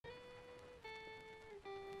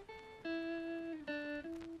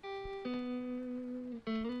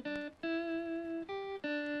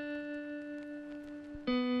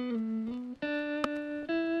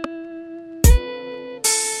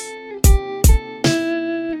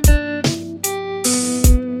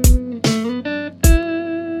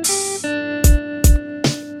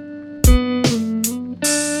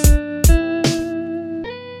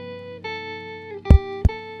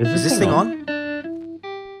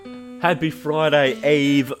Happy Friday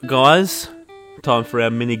Eve, guys. Time for our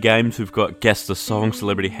mini games. We've got Guess the Song,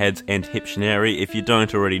 Celebrity Heads, and Hiptionary. If you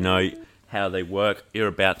don't already know how they work, you're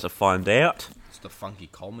about to find out. It's the funky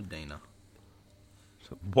Col Medina.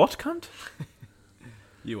 What, cunt?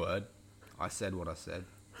 You heard. I said what I said.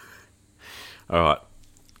 Alright,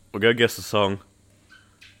 we'll go Guess the Song.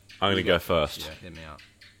 I'm going to go first. Yeah, hit me up.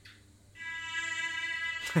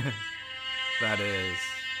 That is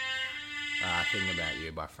Thinking About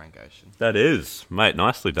You by Frank Ocean. That is. Mate,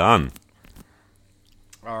 nicely done.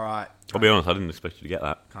 Alright. I'll be honest, I didn't expect you to get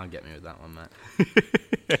that. Can't get me with that one, mate.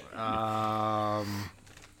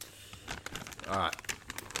 Alright.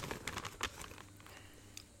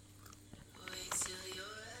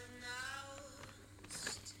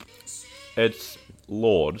 It's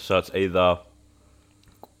Lord, so it's either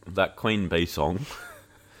that Queen Bee song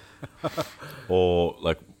or,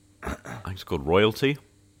 like, I think it's called Royalty.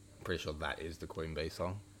 Pretty sure that is the Queen Bee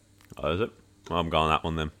song. Oh, is it? Well, I'm going that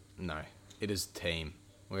one then. No, it is Team.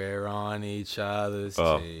 We're on each other's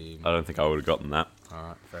Oh, team. I don't think I would have gotten that.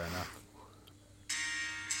 Alright, fair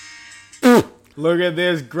enough. Look at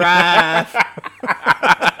this graph.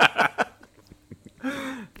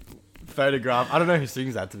 Photograph. I don't know who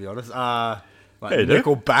sings that, to be honest. Like Yeah, you do.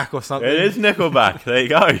 Nickelback or something. It is Nickelback. There you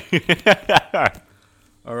go.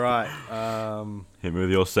 Alright. Hit me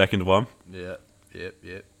with your second one. Yep.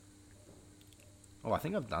 Oh, I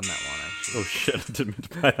think I've done that one, actually. Oh shit, I didn't mean to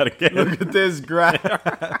play that again. Look at this graph.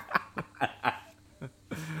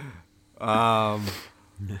 Oh,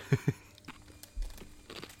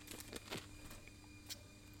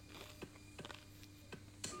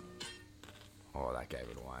 that gave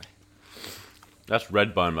it away. That's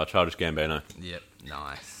Redbone by Childish Gambino. Yep,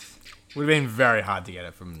 nice. Would have been very hard to get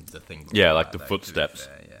it from the thing. Yeah, like that, the though, to be footsteps.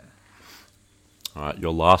 fair, yeah. Alright,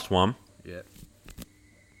 your last one. Yep.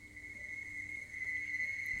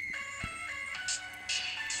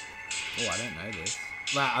 Oh, I don't know this.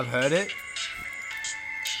 Like, I've heard it.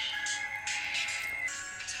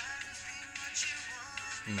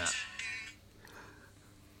 Nah.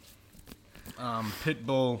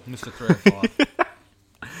 Pitbull, Mr. 305.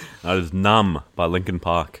 That is Numb by Linkin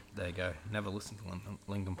Park. There you go. Never listened to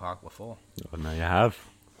Linkin Park before. Oh, no, you have.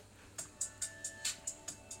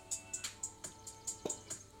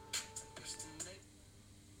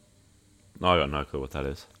 No, I got no clue what that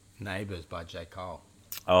is. Neighbours by J. Cole.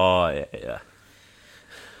 Oh, yeah.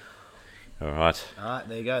 Alright. Alright,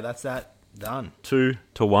 there you go. That's that. Done.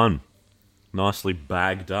 2-1. Nicely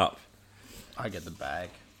bagged up. I get the bag.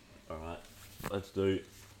 Alright, let's do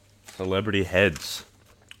Celebrity Heads.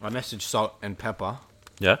 I messaged Salt and Pepper,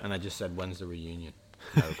 Yeah? and I just said, when's the reunion?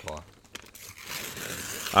 No reply.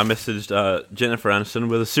 I messaged Jennifer Aniston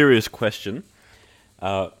with a serious question.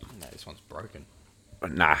 No, this one's broken.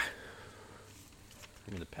 Nah.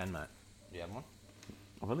 Give me the pen, mate. You have one?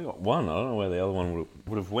 I've only got one. I don't know where the other one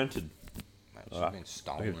would have went. Mate, it's been I'll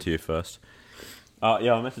stolen. give it to you first.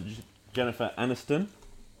 Yeah, I messaged Jennifer Aniston.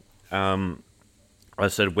 I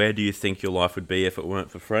said, where do you think your life would be if it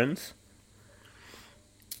weren't for Friends?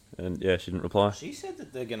 And yeah, she didn't reply. She said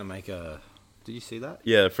that they're going to make a... Did you see that?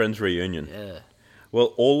 Yeah, Friends reunion. Yeah.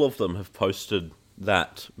 Well, all of them have posted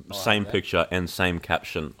that same yeah. picture and same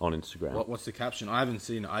caption on Instagram. What's the caption? I haven't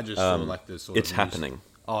seen it. I just saw like the sort of... It's happening.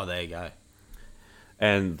 Oh, there you go.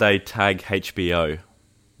 And they tag HBO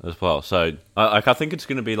as well. So I think it's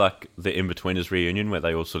going to be like the In-Betweeners reunion where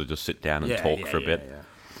they all sort of just sit down and talk for a bit. Yeah.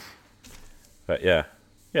 But yeah,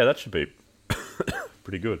 that should be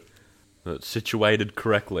pretty good. It's situated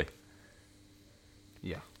correctly.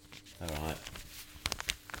 Yeah.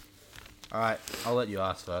 Alright. I'll let you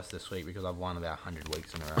ask first this week because I've won about 100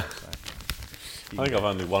 weeks in a row. So. I think I've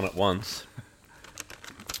only won it once.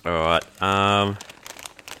 Alright.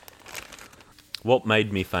 What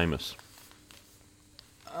made me famous?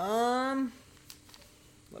 Let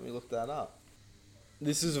me look that up.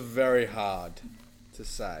 This is very hard to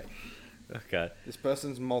say. Okay. This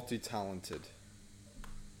person's multi-talented.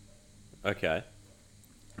 Okay.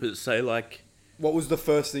 But say like... What was the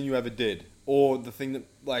first thing you ever did? Or the thing that,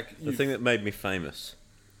 like... The thing that made me famous.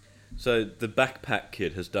 So, the Backpack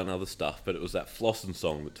Kid has done other stuff, but it was that Flossin'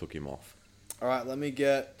 song that took him off. Alright, let me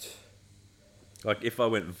get... Like, if I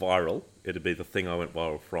went viral, it'd be the thing I went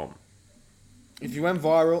viral from. If you went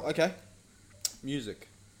viral, okay. Music.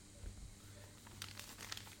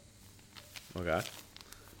 Okay.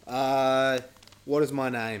 What is my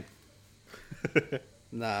name?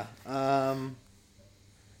 Nah. How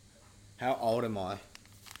old am I?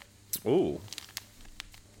 Ooh.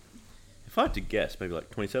 If I had to guess, maybe like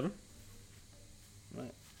 27?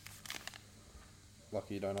 Right.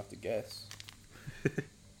 Lucky you don't have to guess.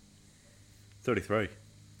 33.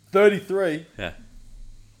 33. Yeah.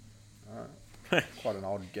 Alright. Quite an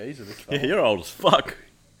old geezer, this fella. Yeah, you're old as fuck.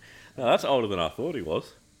 No, that's older than I thought he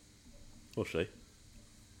was. Or she.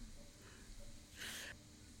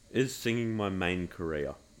 Is singing my main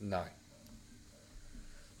career? No.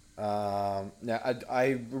 Now,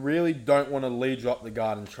 I really don't want to lead you up the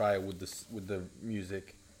garden trail with the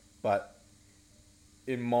music, but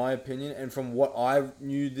in my opinion, and from what I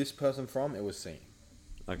knew this person from, it was singing.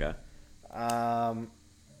 Okay. But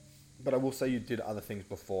I will say you did other things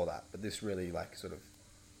before that, but this really sort of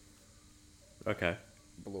Okay.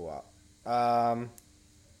 blew up.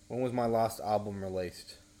 When was my last album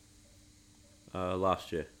released?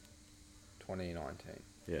 Last year. 2019.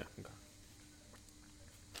 Yeah. Okay.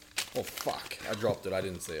 Oh fuck! I dropped it. I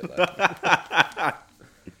didn't see it though.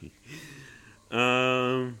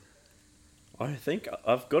 I think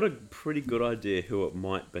I've got a pretty good idea who it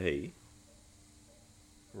might be,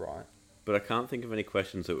 Right. but I can't think of any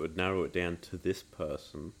questions that would narrow it down to this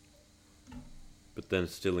person, but then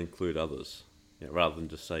still include others. Yeah, rather than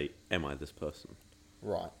just say, "Am I this person?"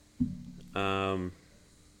 Right. Oh.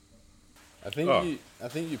 I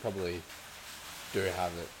think you probably do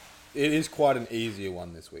have it. It is quite an easier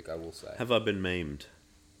one this week, I will say. Have I been memed?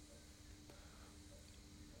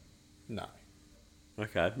 No.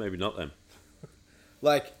 Okay, maybe not then.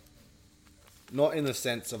 Not in the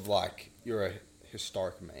sense of you're a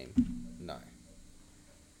historic meme. No.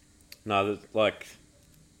 No,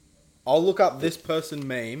 I'll look up this person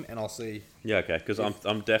meme and I'll see. yeah, okay, because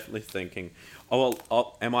I'm definitely thinking.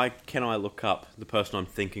 Can I look up the person I'm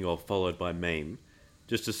thinking of followed by meme,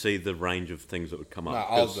 just to see the range of things that would come No, up?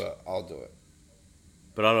 I'll do it. I'll do it.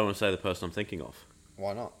 But I don't want to say the person I'm thinking of,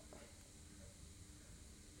 Why not?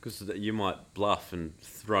 because you might bluff and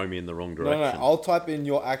throw me in the wrong No, direction. I'll type in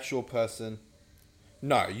your actual person.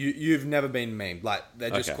 No, you've never been memed. They're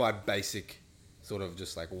just Okay. quite basic, sort of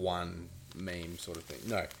just one meme sort of thing.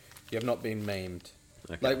 No, you have not been memed.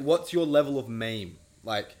 Okay. What's your level of meme?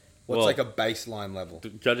 What's Well, a baseline level?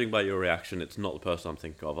 Judging by your reaction, it's not the person I'm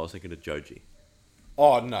thinking of. I was thinking of Joji.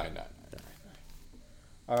 Oh, no.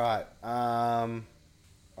 All right.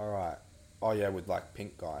 All right. Oh, yeah, with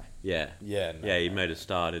pink guy. Yeah. Yeah, no. Yeah, he made a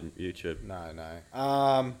start in YouTube.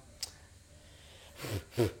 No.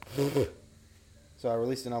 So I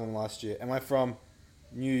released an album last year. Am I from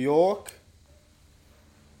New York?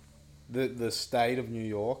 The state of New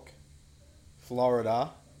York?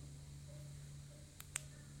 Florida?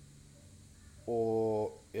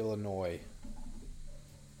 Or Illinois?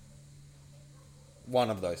 One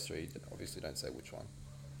of those three. Obviously, don't say which one.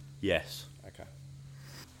 Yes. Okay.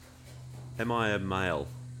 Am I a male?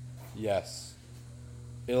 Yes.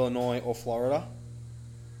 Illinois or Florida?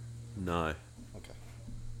 No. Okay.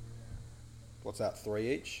 What's that? 3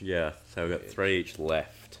 each? Yeah, so we've got 3 each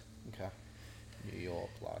left. Okay. New York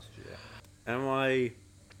last year. Am I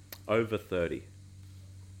over 30?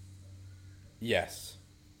 Yes.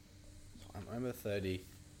 So I'm over 30.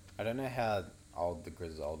 I don't know how old the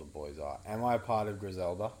Griselda boys are. Am I a part of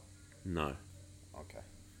Griselda? No. Okay.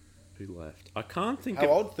 Who left? I can't think How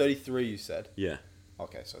of... old? 33, you said? Yeah.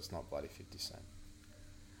 Okay, so it's not bloody 50 Cent.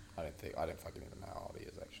 I don't fucking even know how old he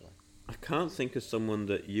is, actually. I can't think of someone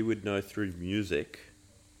that you would know through music,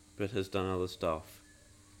 but has done other stuff.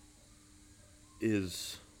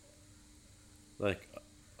 Is... I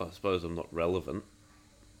suppose I'm not relevant.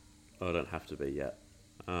 I don't have to be yet.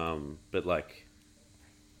 But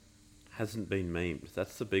hasn't been memed.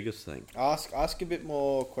 That's the biggest thing. Ask a bit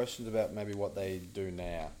more questions about maybe what they do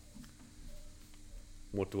now.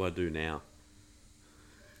 What do I do now?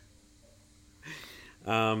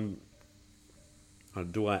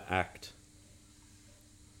 Do I act?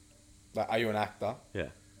 Are you an actor? Yeah.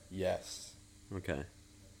 Yes. Okay.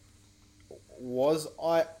 Was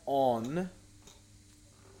I on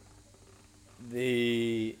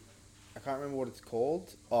the... I can't remember what it's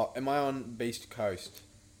called. Oh, am I on Beast Coast?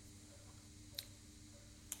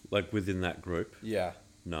 Within that group? Yeah.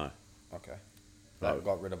 No. Okay. No. That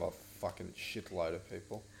got rid of a fucking shitload of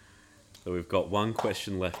people. So we've got one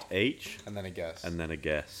question left each, And then a guess. and then a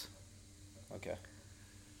guess. Okay.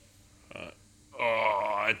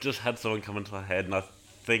 I just had someone come into my head, and I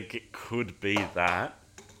think it could be that.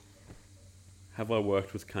 Have I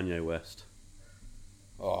worked with Kanye West?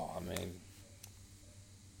 Oh, I mean...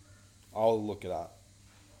 I'll look it up.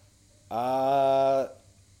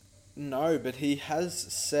 No, but he has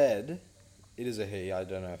said... It is a he, I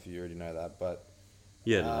don't know if you already know that, but...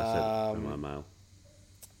 Yeah, no, I said, am I male?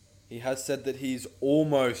 He has said that he's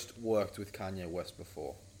almost worked with Kanye West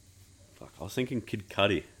before. Fuck, I was thinking Kid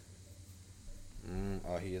Cudi.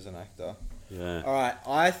 Oh, he is an actor. Yeah. Alright,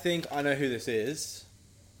 I think I know who this is.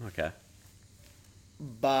 Okay.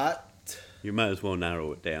 But You may as well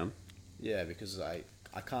narrow it down. yeah, because I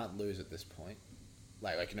can't lose at this point.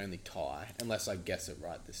 Like I can only tie unless I guess it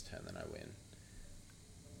right this turn, then I win.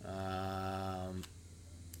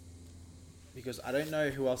 Because I don't know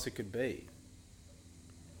who else it could be.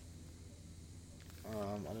 I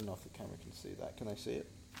don't know if the camera can see that. Can I see it?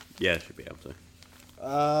 Yeah, should be able to.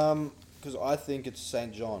 Because I think it's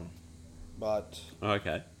St. John, but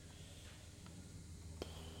Okay.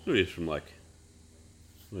 He's from like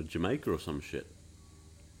Jamaica or some shit.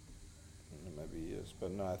 maybe he is.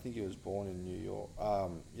 But no, I think he was born in New York.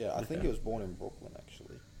 Yeah, I think Okay. he was born in Brooklyn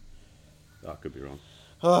actually. I could be wrong.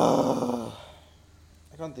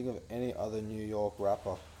 I can't think of any other New York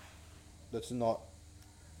rapper that's not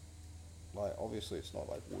like obviously it's not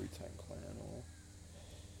like Wu-Tang Clan or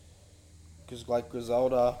because like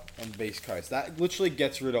Griselda and Beast Coast that literally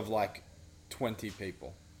gets rid of like 20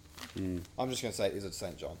 people. I'm just gonna say, is it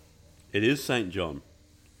St. John? It is St. John.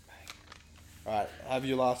 All right, have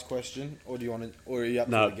your last question, or do you want to, or are you up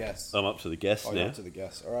No, to the guess? I'm up to the guess Oh, you're now. up to the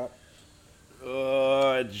guess. All right.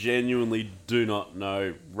 I genuinely do not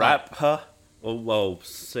know. Rapper or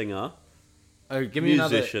singer. Oh, give me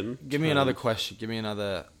Musician, another. Give me another talent. question. Give me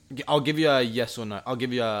another. I'll give you a yes or no. I'll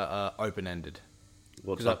give you a open-ended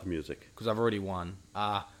What 'Cause type I- of music? because I've already won.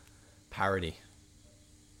 Parody.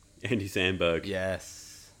 Andy Samberg.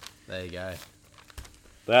 Yes. There you go.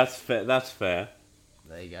 That's fair. That's fair.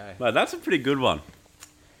 There you go. Mate, that's a pretty good one.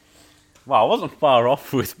 Wow, I wasn't far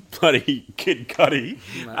off with bloody Kid Cudi.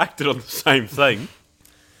 Acted on the same thing.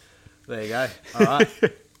 There you go. All right.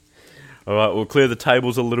 All right, we'll clear the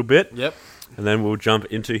tables a little bit, Yep. and then we'll jump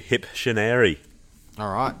into Hiptionary.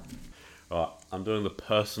 All right. All right, I'm doing the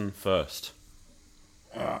person first.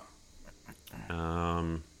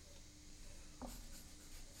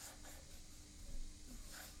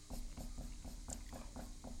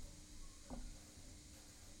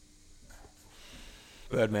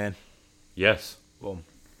 Birdman. Yes. Boom.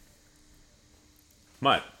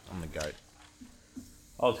 Mate, I'm the goat.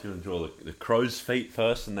 I was going to draw the crow's feet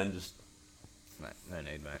first and then just... No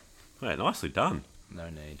need, mate. Mate, nicely done. No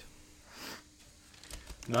need.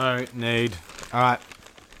 No need. All right.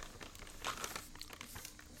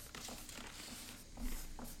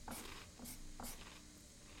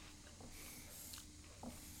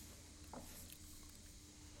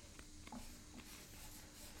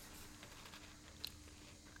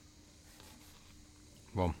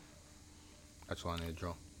 Boom. That's all I need to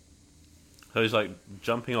draw. So he's like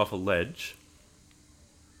jumping off a ledge.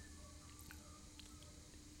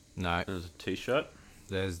 No, There's a t-shirt.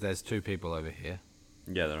 there's two people over here,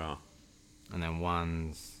 Yeah, there are. and then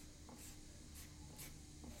one's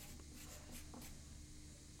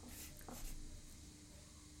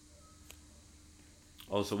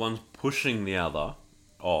Oh, so one's pushing the other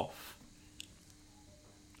off.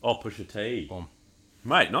 Oh, push a T. boom,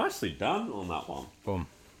 Mate, nicely done on that one. boom.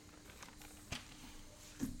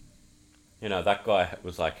 You know, that guy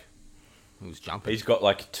was like... Who's jumping? He's got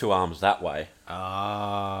like two arms that way.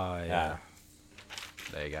 Ah, yeah. Yeah.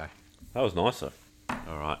 There you go. That was nicer.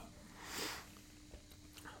 All right.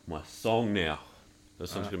 My song now.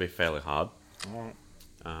 This one's going to be fairly hard. Alright.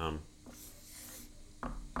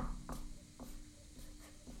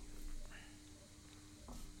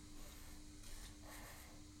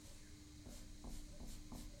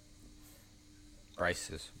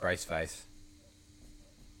 Brace face.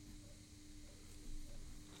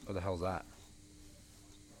 What the hell's that?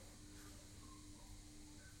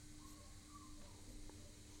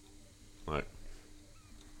 Like...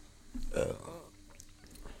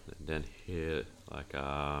 then here, like,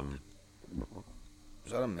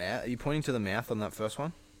 Is that a mouth? Are you pointing to the mouth on that first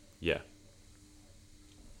one? yeah.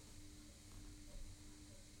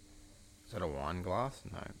 Is that a wine glass?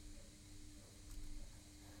 No.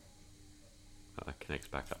 That connects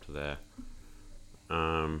back up to there.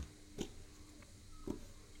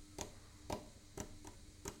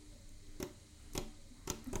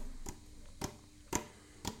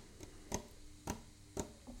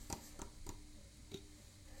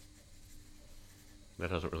 That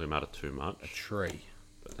doesn't really matter too A much. tree.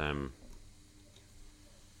 But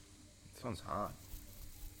This one's hard.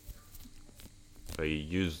 so you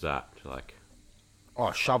use that to like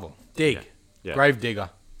Oh, shovel. Dig. Yeah. Yeah. Grave digger.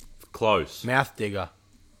 close. Mouth digger.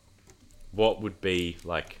 What would be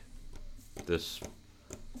like this?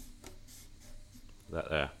 That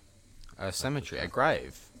there? A cemetery. A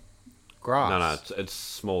grave. Grass. No, it's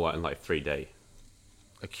smaller and like 3D.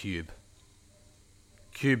 A cube.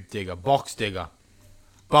 Cube digger. Box digger.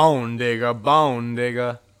 Bone digger. Bone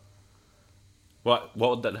digger. What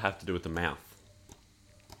would that have to do with the mouth?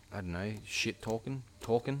 I don't know. Shit talking.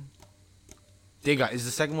 Talking. Digger. Is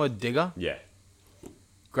the second word digger? Yeah.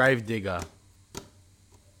 Grave digger.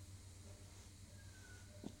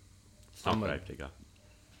 It's not I'm a- grave digger.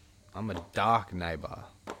 I'm a dark neighbor.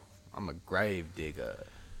 I'm a grave digger.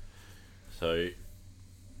 So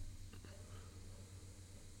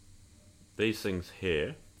these things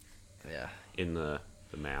here Yeah. in the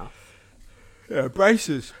mouth. Yeah,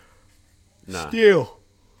 braces. No, Steel.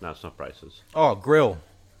 no, it's not braces. Oh, grill.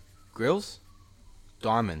 Grills?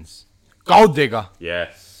 Diamonds. Gold digger.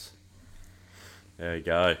 Yes. There you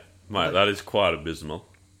go, mate. That is quite abysmal.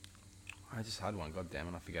 I just had one. God damn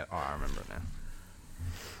it, I forget. Oh, I remember it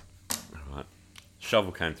now. All right.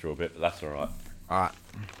 Shovel came through a bit, but that's all right. All right.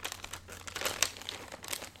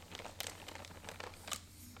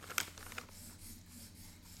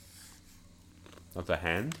 That's a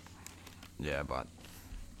hand. Yeah, but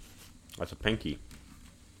That's a pinky.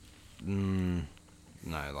 no,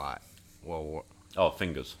 like, well, Oh,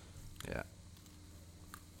 fingers. yeah.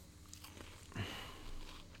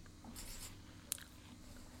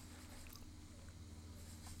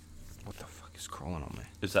 What the fuck is crawling on me?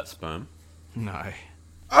 Is that sperm? No.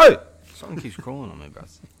 Oh! Something keeps crawling on me, bro.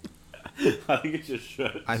 I think it's your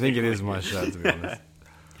shirt. I think it is my shirt, to be honest.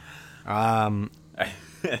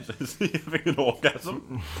 Is he having an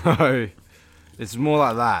orgasm? No. It's more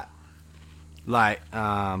like that. Like,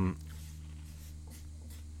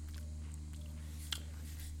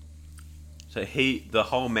 So the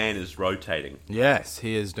whole man is rotating, yes,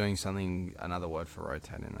 he is doing something, another word for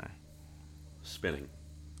rotating there. spinning.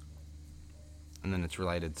 And then it's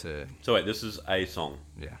related to, So wait, this is a song.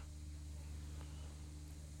 yeah.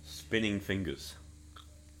 Spinning fingers.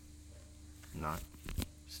 No.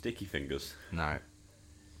 Sticky fingers. No. Is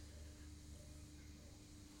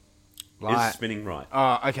Like, spinning right?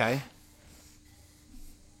 oh, okay.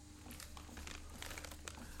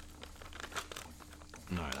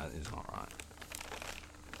 No, that is not right.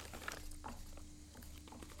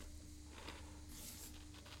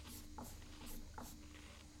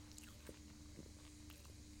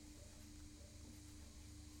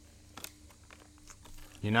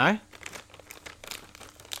 You know? A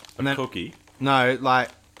And then- cookie. No, like,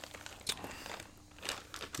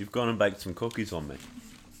 You've gone and baked some cookies on me.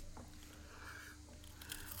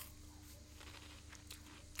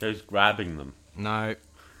 Who's grabbing them? no.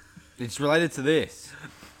 It's related to this.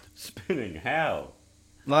 Spinning? How?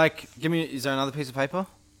 Like, is there another piece of paper?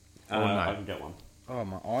 Oh, no. I can get one. Oh,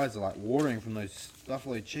 my eyes are like watering from those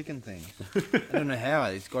Buffalo chicken things. I don't know how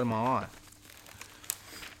it's got in my eye.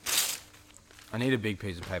 I need a big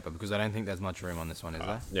piece of paper because I don't think there's much room on this one, is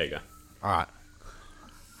there? There you go. Alright.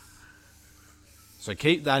 So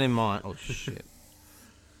keep that in mind. Oh, shit.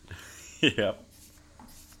 Yep.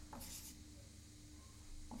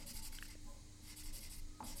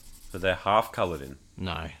 So they're half coloured in.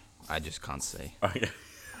 No, I just can't see. Okay.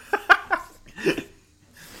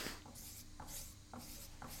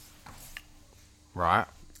 Right?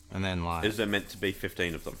 And then, like... Is there meant to be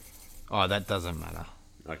 15 of them? Oh, that doesn't matter.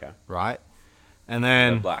 Okay. Right? And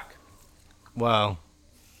They're then... black. Well...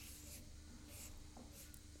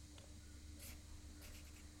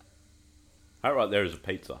 That right there is a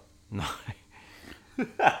pizza. No.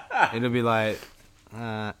 It'll be like...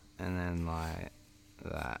 and then, like...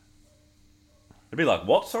 That. It'd be like,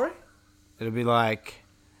 what, sorry? It'll be like...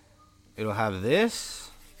 It'll have this...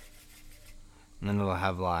 And then it'll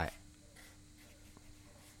have, like...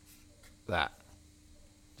 That.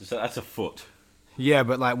 So that's a foot. Yeah,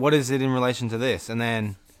 but, like, what is it in relation to this? And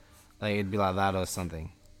then... Like, it'd be like that or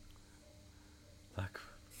something.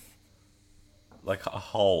 Like a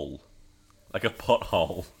hole. Like a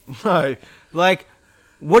pothole. No. Like...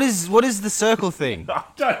 What is the circle thing? I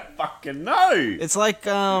don't fucking know. It's like,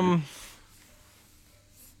 It's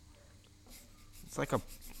like a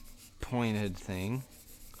pointed thing.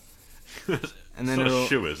 And then It's not it'll... a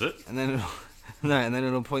shoe, is it? And then it'll... No, and then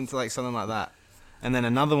it'll point to, like, something like that. And then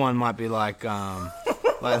another one might be like,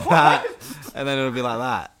 like that. And then it'll be like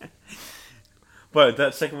that. But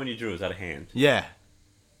that second one you drew, is that a hand? Yeah.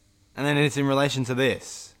 And then it's in relation to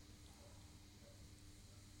this.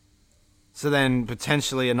 So then,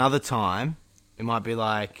 potentially another time, it might be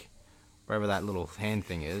like, wherever that little hand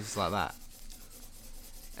thing is, like that.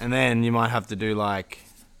 And then you might have to do like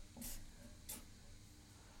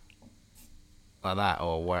that,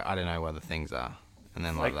 or where, I don't know where the things are. And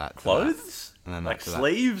then like that. to that. Clothes? And then Like that to that.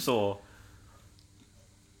 sleeves or...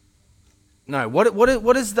 No,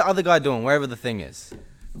 what is the other guy doing, wherever the thing is?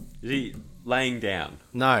 Is he laying down?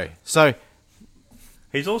 No. So,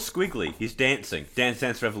 He's all squiggly. He's dancing. Dance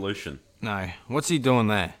Dance Revolution. no. What's he doing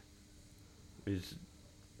there? He's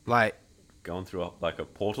Like, going through like a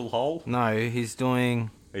portal hole. no, he's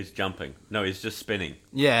doing... He's jumping. No, he's just spinning.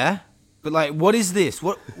 Yeah, but like, what is this?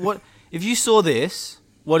 What? If you saw this,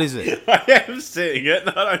 what is it? I am seeing it, and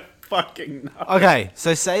I don't fucking know. Okay,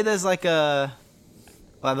 so say there's like a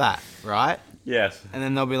like that, right? Yes. And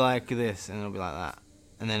then they'll be like this, and it'll be like that,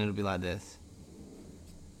 and then it'll be like this,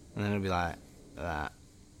 and then it'll be like that,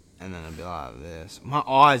 and then it'll be like this. My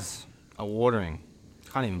eyes are watering.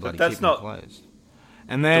 Can't even bloody that's keep not them closed.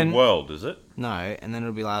 And then The world, is it? no, and then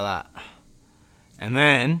it'll be like that, and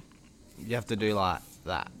then you have to do like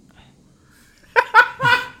that,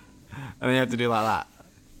 and then you have to do like that.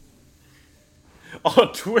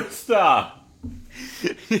 Oh, Twister!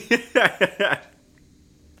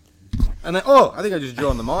 And then, oh, I think I just drew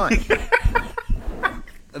on the mic.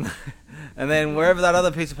 and then wherever that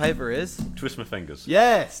other piece of paper is. Twist my fingers.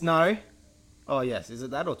 Yes, no. Oh, yes. Is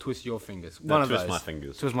it that or twist your fingers? No, One of twist those. my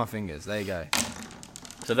fingers. Twist my fingers. There you go.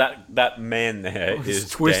 So that man there Oh, is he's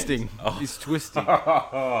twisting. Oh. He's twisting.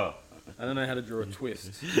 I don't know how to draw a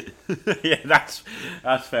twist. Yeah, that's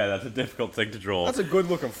fair. That's a difficult thing to draw. That's a good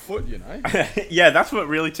looking foot, you know. Yeah, that's what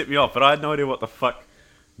really tipped me off. But I had no idea what the fuck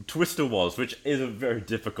Twister was, which is a very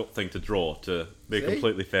difficult thing to draw. To be See?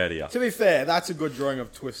 completely fair to you. To be fair, that's a good drawing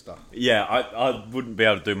of Twister. Yeah, I wouldn't be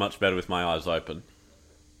able to do much better with my eyes open.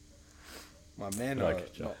 My man, Okay,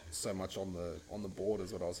 not so much on the board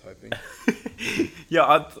as what I was hoping.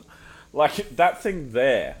 Yeah, like that thing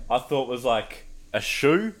there. I thought was like a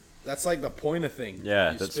shoe. That's like the pointer thing.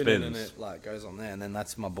 Yeah, You that spin it spins. and it Like goes on there, and then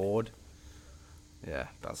that's my board. Yeah,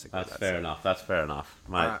 basically. That's fair enough. That's fair enough,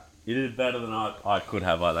 mate. Alright. You did better than I could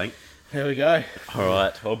have, I think. Here we go. All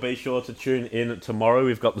right. Well, be sure to tune in tomorrow.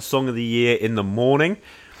 We've got the Song of the Year in the morning,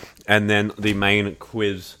 and then the main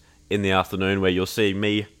quiz in the afternoon, where you'll see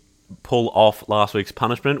me pull off last week's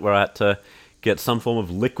punishment, where I had to get some form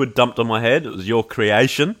of liquid dumped on my head. It was your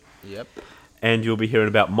creation. Yep. And you'll be hearing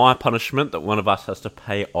about my punishment that one of us has to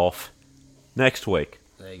pay off next week.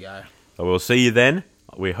 There you go. So we'll see you then.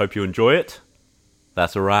 We hope you enjoy it.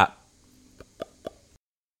 That's a wrap.